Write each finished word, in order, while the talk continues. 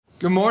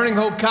Good morning,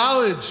 Hope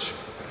College.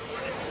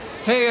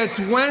 Hey, it's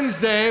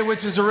Wednesday,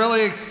 which is a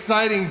really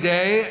exciting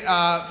day.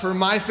 For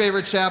my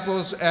favorite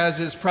chapels, as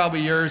is probably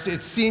yours,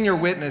 it's Senior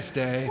Witness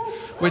Day,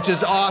 which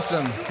is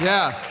awesome.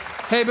 Yeah.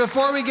 Hey,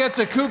 before we get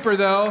to Cooper,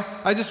 though,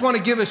 I just want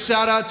to give a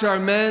shout out to our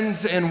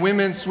men's and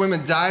women's swim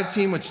and dive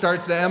team, which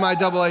starts the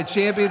MIAA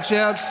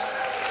championships.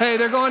 Hey,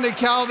 they're going to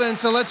Calvin,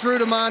 so let's root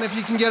them on. If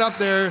you can get up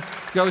there,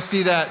 go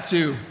see that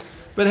too.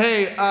 But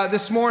hey,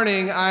 this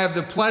morning I have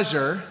the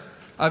pleasure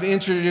of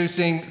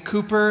introducing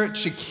Cooper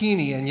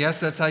Cecchini, and yes,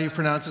 that's how you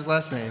pronounce his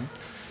last name.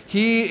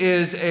 He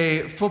is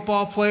a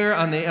football player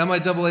on the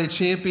MIAA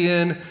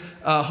champion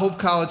Hope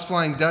College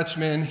Flying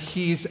Dutchman.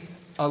 He's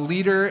a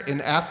leader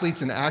in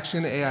Athletes in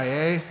Action,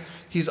 AIA.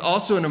 He's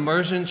also an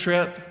immersion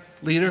trip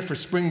leader for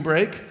spring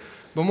break.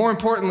 But more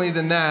importantly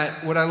than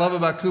that, what I love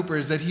about Cooper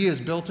is that he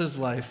has built his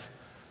life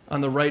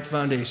on the right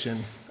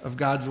foundation of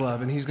God's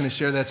love, and he's going to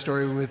share that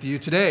story with you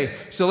today.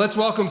 So let's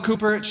welcome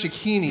Cooper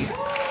Cecchini.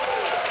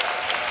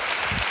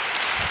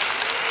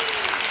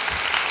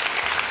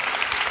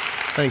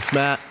 Thanks,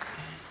 Matt.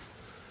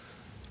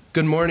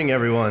 Good morning,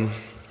 everyone.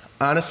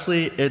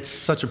 Honestly, it's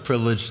such a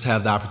privilege to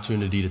have the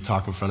opportunity to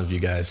talk in front of you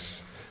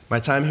guys. My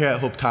time here at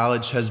Hope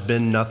College has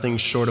been nothing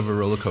short of a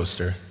roller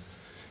coaster.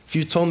 If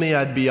you told me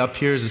I'd be up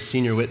here as a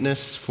senior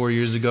witness 4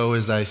 years ago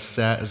as I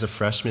sat as a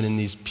freshman in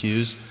these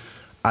pews,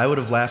 I would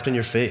have laughed in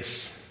your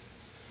face.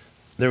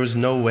 There was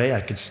no way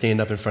I could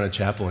stand up in front of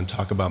chapel and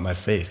talk about my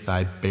faith.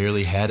 I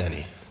barely had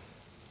any.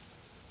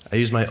 I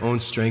used my own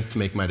strength to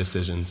make my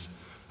decisions.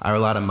 I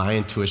relied on my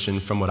intuition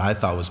from what I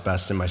thought was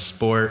best in my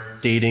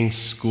sport, dating,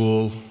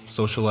 school,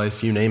 social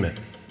life, you name it.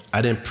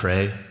 I didn't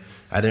pray.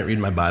 I didn't read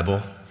my Bible.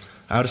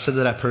 I would have said to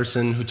that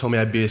person who told me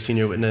I'd be a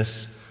senior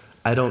witness,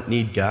 I don't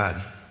need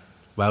God.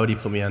 Why would he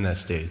put me on that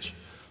stage?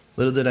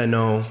 Little did I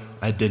know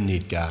I did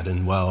need God,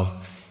 and well,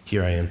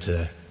 here I am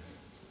today.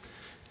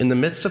 In the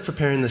midst of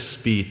preparing this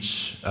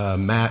speech,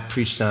 Matt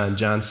preached on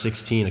John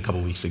 16 a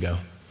couple weeks ago.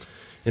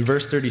 In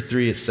verse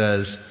 33, it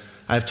says,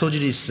 I have told you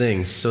these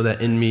things so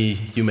that in me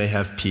you may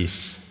have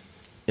peace.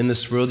 In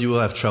this world you will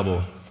have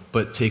trouble,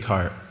 but take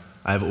heart,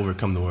 I have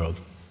overcome the world.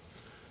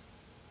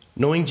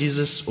 Knowing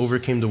Jesus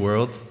overcame the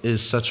world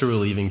is such a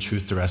relieving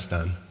truth to rest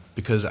on,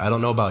 because I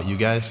don't know about you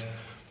guys,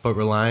 but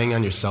relying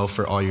on yourself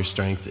for all your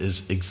strength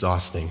is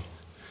exhausting.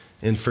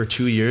 And for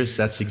 2 years,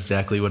 that's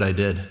exactly what I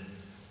did.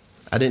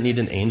 I didn't need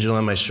an angel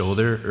on my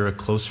shoulder or a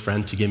close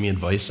friend to give me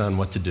advice on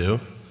what to do.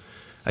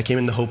 I came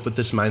into Hope with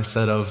this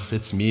mindset of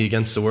it's me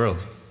against the world.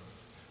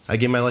 I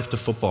gave my life to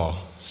football,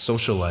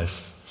 social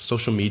life,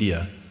 social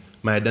media.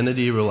 My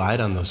identity relied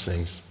on those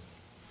things.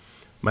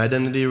 My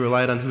identity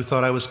relied on who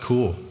thought I was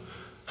cool,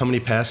 how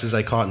many passes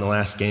I caught in the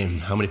last game,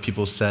 how many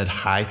people said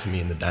hi to me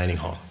in the dining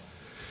hall.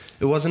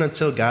 It wasn't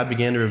until God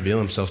began to reveal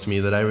himself to me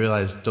that I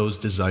realized those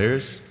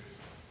desires,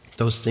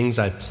 those things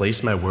I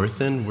placed my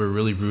worth in, were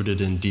really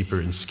rooted in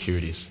deeper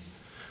insecurities.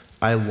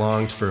 I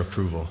longed for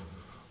approval.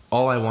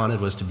 All I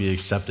wanted was to be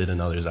accepted in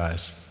others'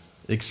 eyes.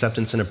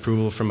 Acceptance and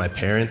approval from my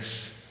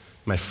parents,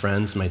 my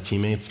friends, my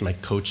teammates, my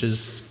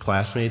coaches,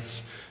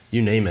 classmates,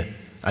 you name it.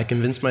 I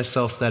convinced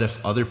myself that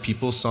if other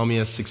people saw me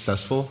as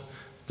successful,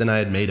 then I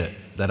had made it,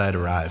 that I'd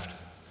arrived.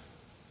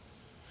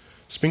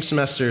 Spring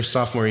semester,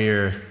 sophomore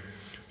year,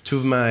 two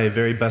of my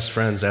very best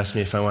friends asked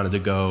me if I wanted to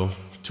go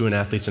to an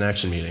Athletes in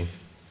Action meeting.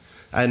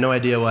 I had no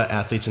idea what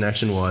Athletes in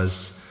Action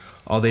was.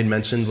 All they'd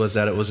mentioned was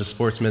that it was a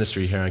sports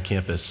ministry here on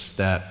campus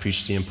that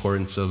preached the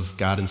importance of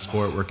God and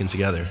sport working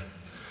together.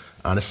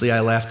 Honestly,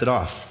 I laughed it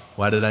off.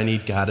 Why did I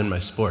need God in my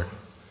sport?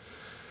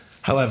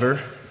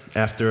 However,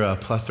 after a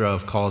plethora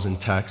of calls and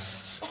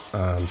texts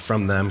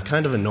from them,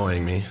 kind of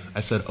annoying me, I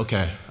said,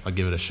 okay, I'll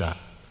give it a shot.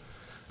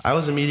 I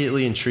was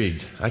immediately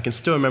intrigued. I can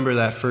still remember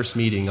that first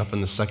meeting up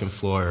on the second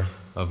floor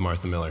of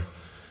Martha Miller.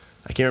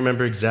 I can't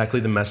remember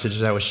exactly the message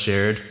that was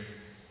shared,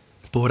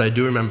 but what I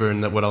do remember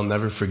and what I'll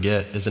never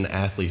forget is an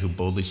athlete who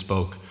boldly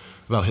spoke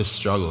about his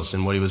struggles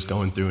and what he was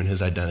going through in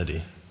his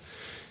identity.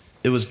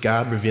 It was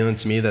God revealing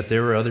to me that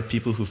there were other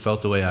people who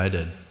felt the way I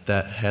did,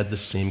 that had the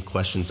same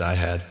questions I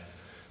had.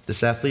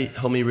 This athlete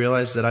helped me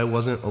realize that I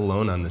wasn't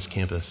alone on this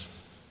campus.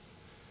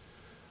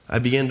 I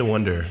began to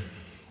wonder,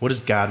 what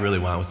does God really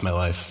want with my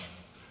life?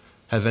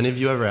 Have any of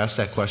you ever asked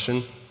that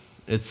question?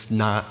 It's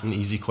not an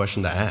easy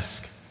question to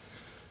ask.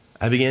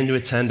 I began to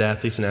attend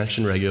Athletes in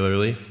Action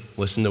regularly,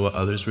 listen to what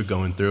others were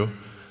going through.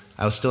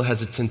 I was still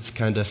hesitant to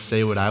kind of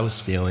say what I was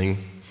feeling,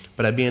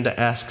 but I began to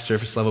ask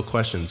surface level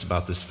questions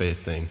about this faith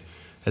thing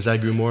as I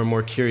grew more and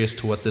more curious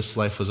to what this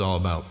life was all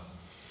about.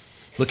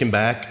 Looking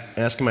back,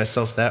 asking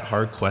myself that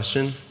hard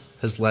question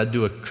has led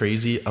to a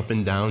crazy up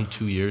and down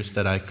 2 years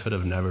that I could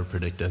have never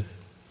predicted.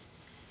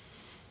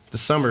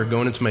 This summer,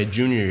 going into my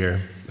junior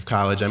year of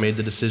college, I made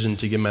the decision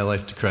to give my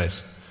life to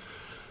Christ.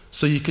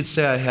 So you could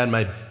say I had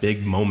my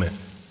big moment.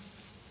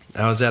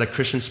 I was at a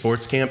Christian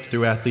sports camp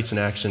through Athletes in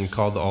Action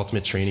called the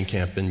Ultimate Training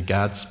Camp, and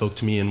God spoke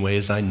to me in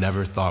ways I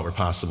never thought were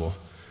possible.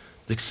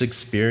 This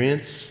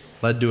experience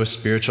led to a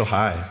spiritual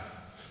high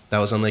that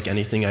was unlike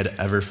anything I'd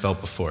ever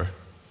felt before.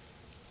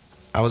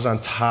 I was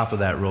on top of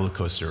that roller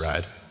coaster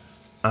ride.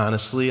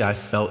 Honestly, I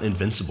felt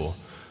invincible.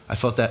 I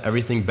felt that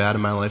everything bad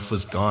in my life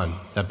was gone,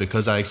 that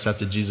because I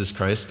accepted Jesus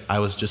Christ, I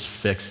was just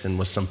fixed and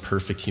was some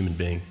perfect human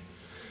being.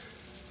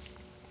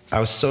 I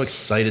was so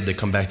excited to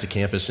come back to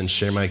campus and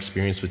share my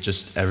experience with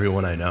just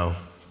everyone I know,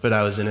 but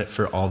I was in it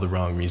for all the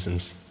wrong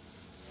reasons.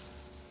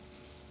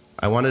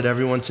 I wanted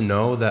everyone to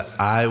know that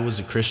I was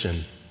a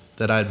Christian,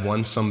 that I'd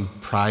won some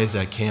prize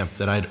at camp,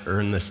 that I'd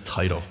earned this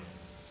title.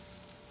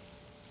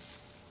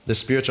 The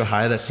spiritual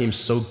high that seemed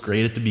so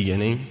great at the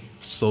beginning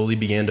slowly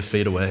began to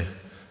fade away.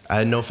 I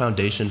had no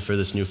foundation for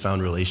this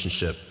newfound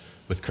relationship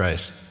with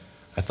Christ.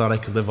 I thought I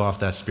could live off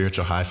that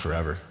spiritual high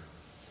forever.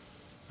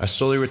 I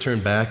slowly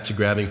returned back to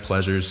grabbing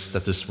pleasures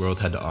that this world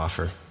had to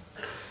offer.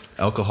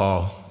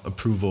 Alcohol,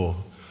 approval,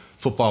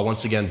 football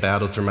once again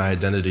battled for my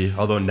identity,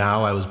 although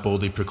now I was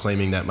boldly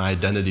proclaiming that my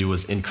identity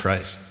was in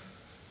Christ.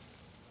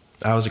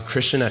 I was a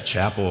Christian at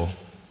chapel,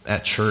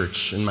 at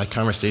church, in my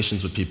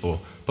conversations with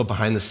people, but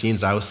behind the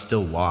scenes I was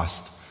still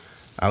lost.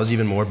 I was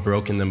even more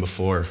broken than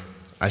before.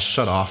 I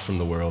shut off from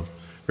the world,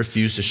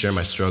 refused to share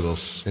my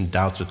struggles and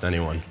doubts with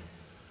anyone.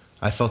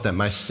 I felt that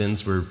my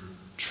sins were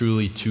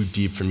truly too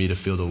deep for me to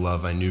feel the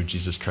love I knew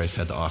Jesus Christ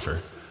had to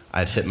offer.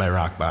 I'd hit my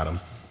rock bottom.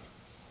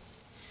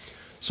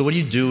 So what do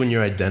you do when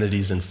your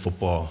identity's in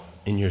football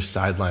and you're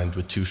sidelined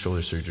with 2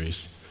 shoulder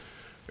surgeries?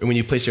 Or when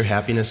you place your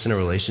happiness in a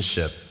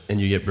relationship and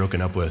you get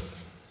broken up with?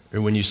 Or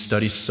when you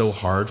study so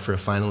hard for a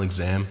final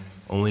exam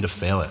only to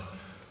fail it?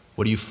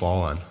 What do you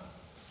fall on?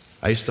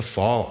 I used to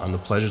fall on the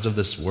pleasures of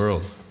this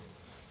world.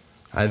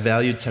 I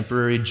valued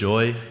temporary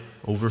joy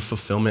over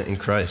fulfillment in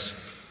Christ.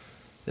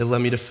 It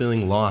led me to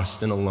feeling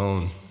lost and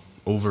alone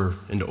over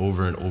and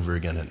over and over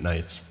again at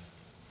nights.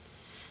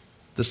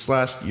 This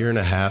last year and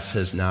a half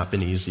has not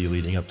been easy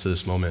leading up to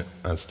this moment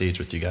on stage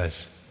with you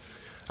guys.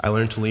 I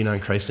learned to lean on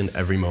Christ in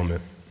every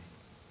moment.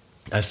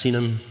 I've seen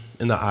him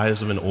in the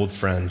eyes of an old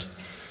friend,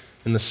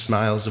 in the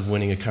smiles of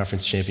winning a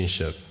conference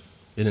championship,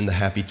 and in the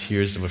happy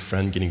tears of a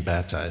friend getting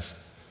baptized.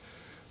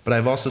 But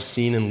I've also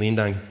seen and leaned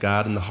on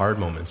God in the hard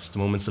moments, the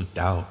moments of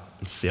doubt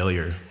and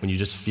failure, when you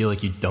just feel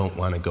like you don't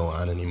want to go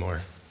on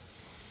anymore.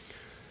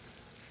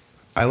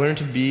 I learned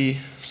to be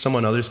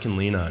someone others can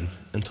lean on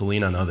and to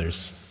lean on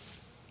others.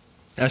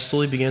 I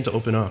slowly began to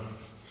open up,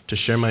 to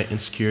share my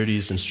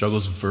insecurities and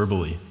struggles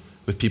verbally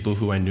with people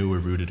who I knew were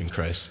rooted in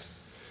Christ.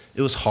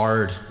 It was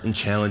hard and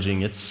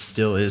challenging. It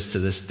still is to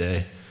this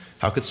day.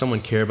 How could someone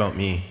care about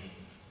me?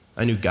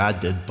 I knew God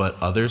did, but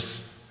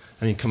others?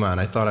 I mean, come on,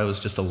 I thought I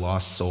was just a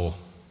lost soul.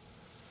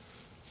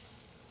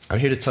 I'm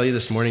here to tell you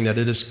this morning that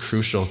it is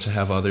crucial to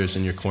have others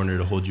in your corner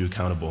to hold you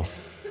accountable,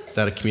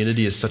 that a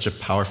community is such a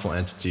powerful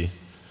entity.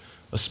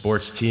 A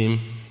sports team,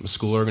 a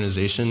school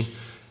organization,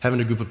 having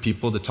a group of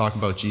people to talk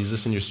about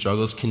Jesus and your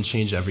struggles can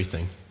change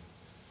everything.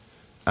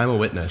 I'm a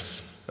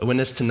witness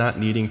to not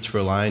needing to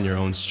rely on your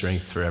own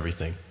strength for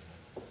everything.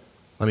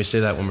 Let me say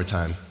that one more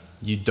time.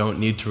 You don't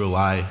need to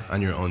rely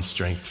on your own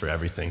strength for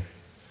everything.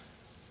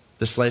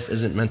 This life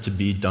isn't meant to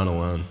be done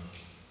alone.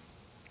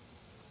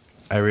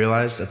 I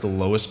realized at the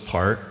lowest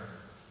part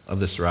of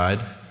this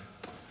ride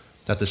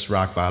that this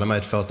rock bottom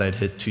I'd felt I'd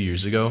hit 2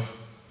 years ago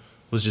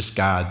was just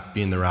God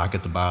being the rock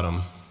at the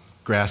bottom,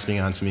 grasping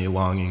onto me,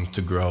 longing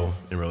to grow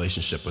in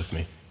relationship with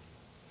me.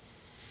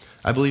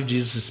 I believe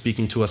Jesus is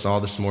speaking to us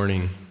all this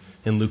morning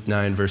in Luke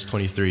 9, verse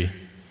 23. It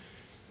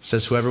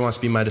says, "Whoever wants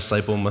to be my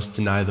disciple must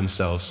deny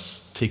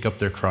themselves, take up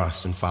their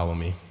cross, and follow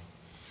me."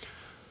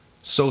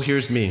 So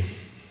here's me,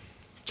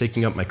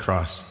 taking up my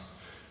cross.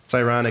 It's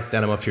ironic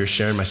that I'm up here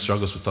sharing my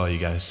struggles with all you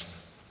guys.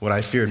 What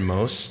I feared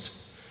most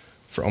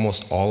for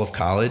almost all of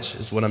college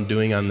is what I'm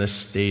doing on this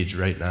stage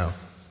right now.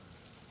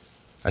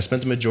 I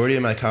spent the majority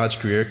of my college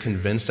career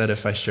convinced that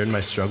if I shared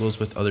my struggles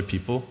with other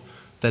people,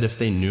 that if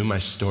they knew my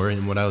story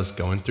and what I was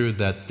going through,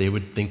 that they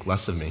would think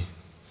less of me.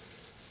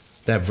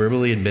 That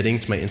verbally admitting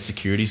to my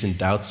insecurities and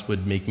doubts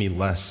would make me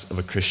less of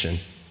a Christian.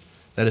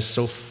 That is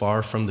so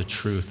far from the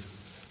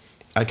truth.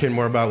 I cared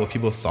more about what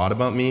people thought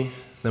about me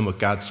than what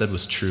God said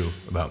was true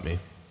about me.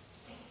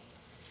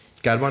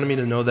 God wanted me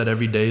to know that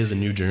every day is a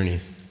new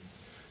journey,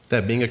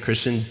 that being a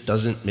Christian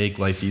doesn't make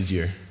life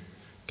easier.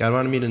 God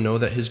wanted me to know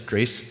that his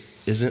grace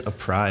isn't a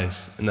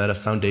prize, and that a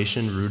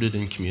foundation rooted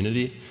in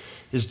community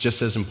is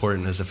just as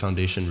important as a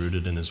foundation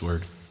rooted in his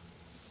word.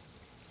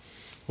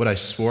 What I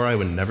swore I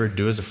would never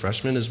do as a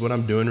freshman is what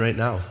I'm doing right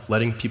now,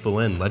 letting people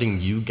in,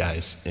 letting you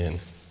guys in.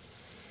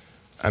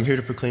 I'm here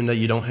to proclaim that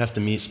you don't have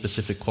to meet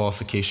specific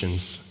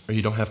qualifications, or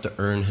you don't have to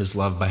earn his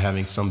love by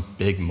having some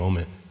big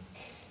moment.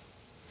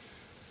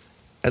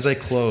 As I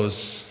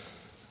close,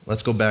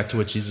 let's go back to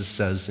what Jesus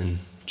says in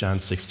John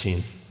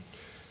 16.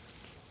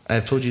 "I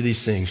have told you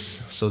these things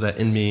so that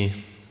in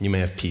me you may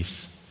have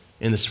peace.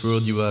 In this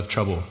world you will have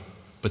trouble,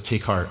 but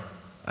take heart,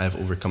 I have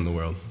overcome the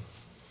world."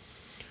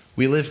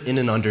 We live in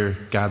and under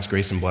God's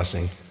grace and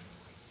blessing.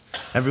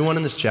 Everyone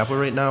in this chapel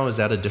right now is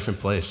at a different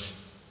place,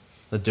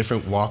 a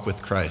different walk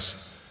with Christ.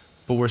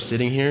 But we're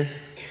sitting here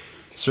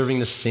serving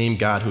the same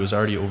God who has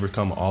already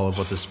overcome all of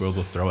what this world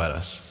will throw at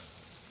us.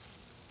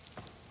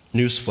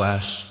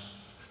 Newsflash,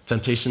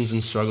 Temptations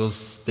and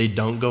struggles, they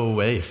don't go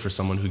away for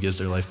someone who gives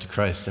their life to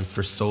Christ. And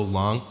for so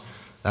long,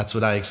 that's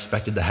what I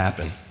expected to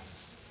happen.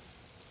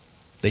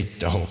 They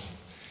don't.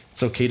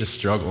 It's okay to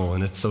struggle,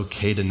 and it's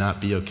okay to not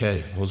be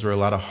okay. Those were a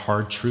lot of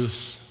hard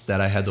truths that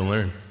I had to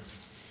learn.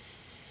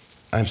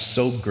 I'm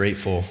so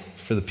grateful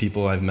for the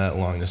people I've met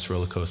along this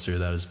roller coaster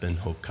that has been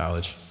Hope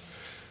College.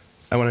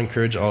 I want to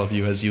encourage all of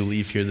you as you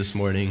leave here this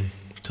morning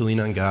to lean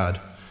on God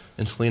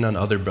and to lean on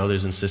other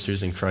brothers and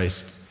sisters in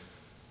Christ,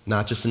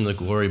 not just in the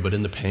glory, but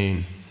in the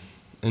pain.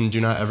 And do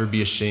not ever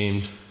be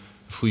ashamed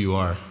of who you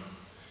are.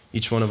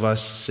 Each one of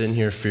us sitting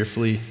here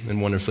fearfully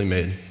and wonderfully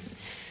made.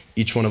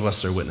 Each one of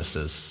us are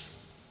witnesses.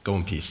 Go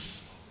in peace.